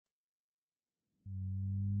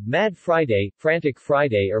Mad Friday, Frantic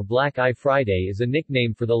Friday or Black Eye Friday is a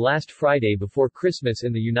nickname for the last Friday before Christmas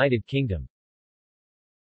in the United Kingdom.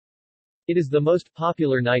 It is the most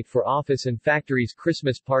popular night for office and factories'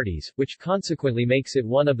 Christmas parties, which consequently makes it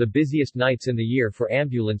one of the busiest nights in the year for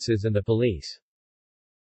ambulances and the police.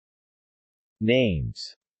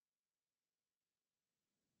 Names.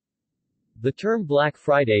 The term Black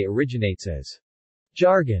Friday originates as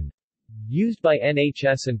jargon used by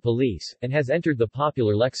NHS and police, and has entered the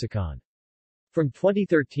popular lexicon. From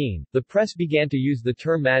 2013, the press began to use the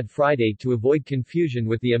term Mad Friday to avoid confusion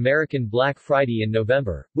with the American Black Friday in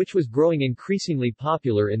November, which was growing increasingly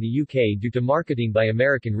popular in the UK due to marketing by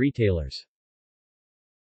American retailers.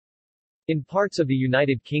 In parts of the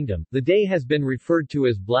United Kingdom, the day has been referred to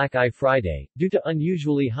as Black Eye Friday, due to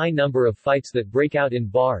unusually high number of fights that break out in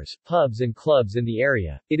bars, pubs and clubs in the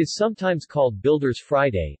area. It is sometimes called Builders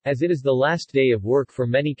Friday, as it is the last day of work for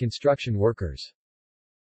many construction workers.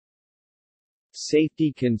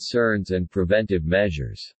 Safety concerns and preventive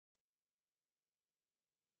measures.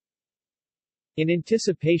 In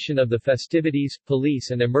anticipation of the festivities,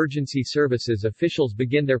 police and emergency services officials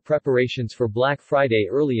begin their preparations for Black Friday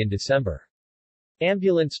early in December.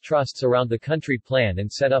 Ambulance trusts around the country plan and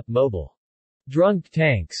set up mobile drunk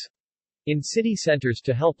tanks in city centers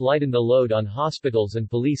to help lighten the load on hospitals and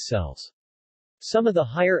police cells. Some of the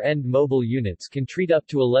higher-end mobile units can treat up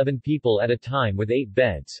to 11 people at a time with 8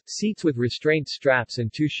 beds, seats with restraint straps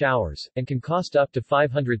and 2 showers, and can cost up to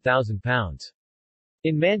 £500,000.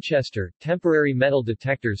 In Manchester, temporary metal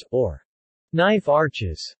detectors, or knife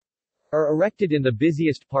arches, are erected in the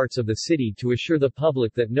busiest parts of the city to assure the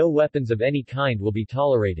public that no weapons of any kind will be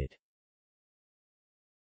tolerated.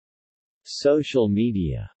 Social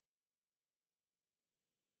media.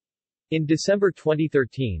 In December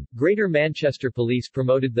 2013, Greater Manchester Police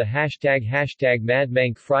promoted the hashtag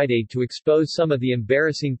 #MadMank to expose some of the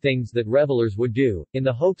embarrassing things that revelers would do, in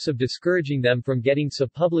the hopes of discouraging them from getting so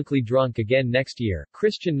publicly drunk again next year.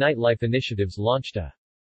 Christian Nightlife Initiatives launched a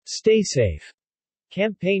Stay Safe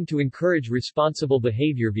campaign to encourage responsible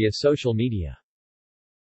behavior via social media.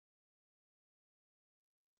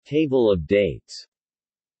 Table of dates.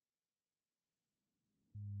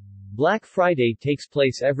 Black Friday takes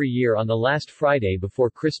place every year on the last Friday before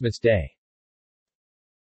Christmas Day.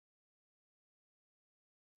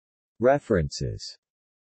 References.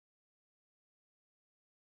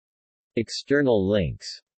 External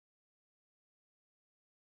links.